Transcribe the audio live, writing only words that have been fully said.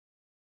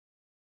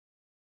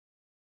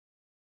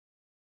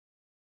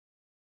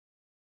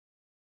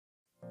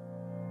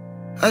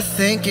I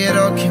think it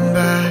all came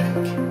back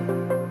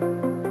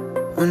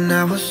when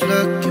I was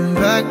looking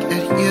back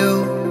at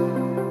you.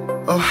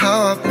 Oh,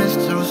 how I've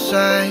missed those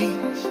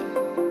sights.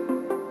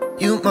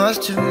 You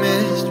must have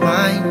missed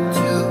mine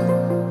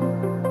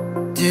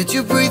too. Did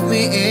you breathe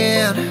me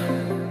in?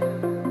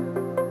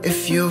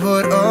 If you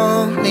would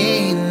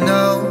only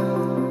know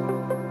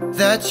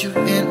that you're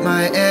in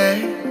my air,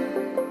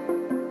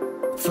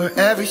 for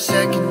every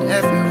second,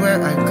 everywhere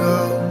I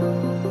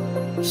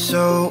go.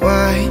 So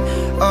why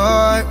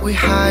are we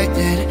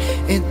hiding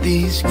in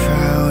these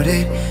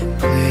crowded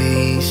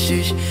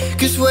places?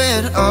 'Cause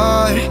when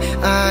our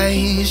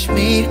eyes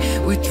meet,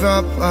 we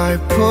drop our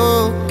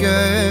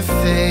poker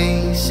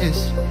faces.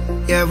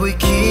 Yeah, we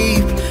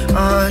keep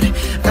on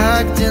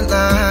acting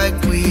like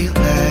we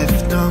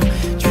left no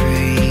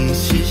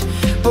traces.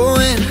 But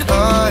when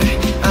our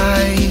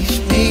eyes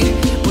meet,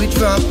 we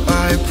drop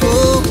our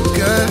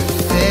poker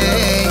faces.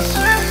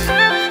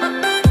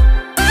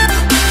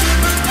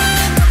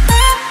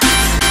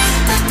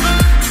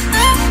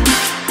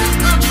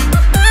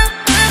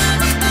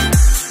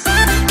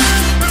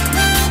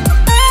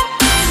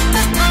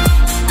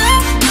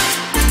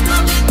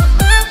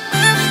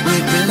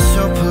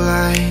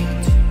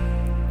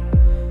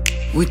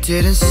 We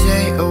didn't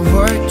say a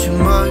word too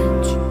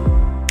much.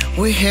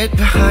 We hid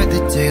behind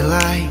the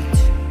daylight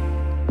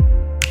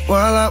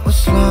while I was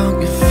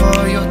longing for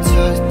your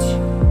touch.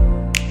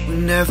 We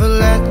never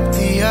let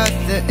the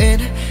other in,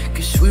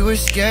 'cause we were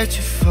scared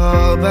to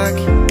fall back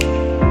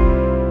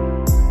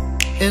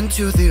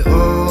into the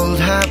old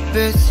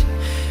habits.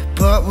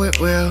 But we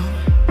will,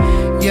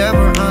 yeah,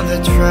 we're on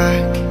the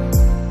track.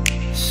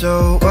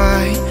 So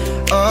why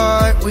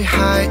are we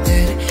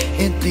hiding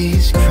in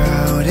these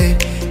crowded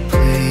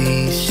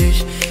places?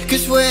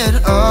 'Cause when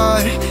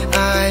our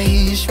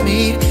eyes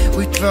meet,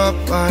 we drop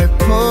our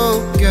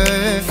poker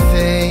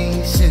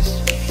faces.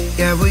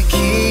 Yeah, we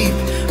keep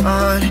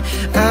on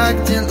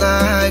acting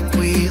like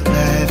we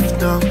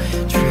left no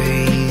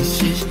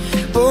traces.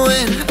 But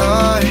when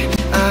our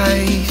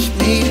eyes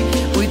meet,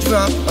 we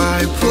drop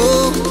our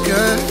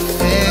poker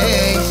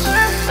faces.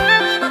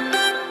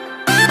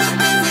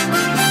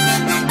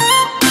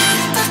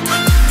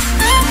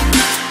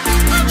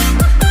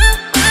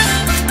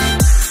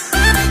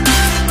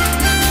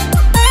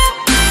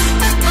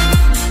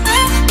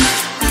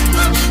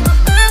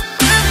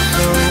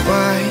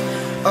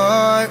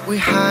 We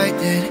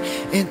hiding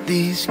in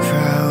these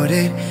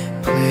crowded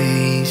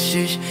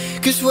places.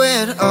 'Cause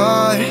when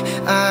our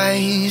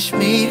eyes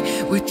meet,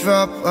 we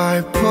drop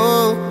our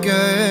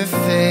poker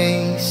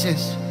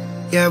faces.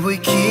 Yeah, we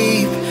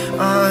keep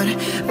on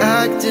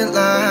acting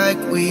like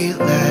we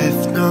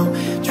left no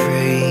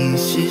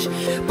traces.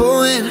 But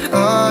when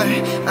our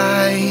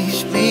eyes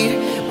meet,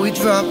 we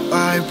drop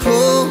our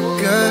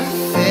poker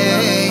faces.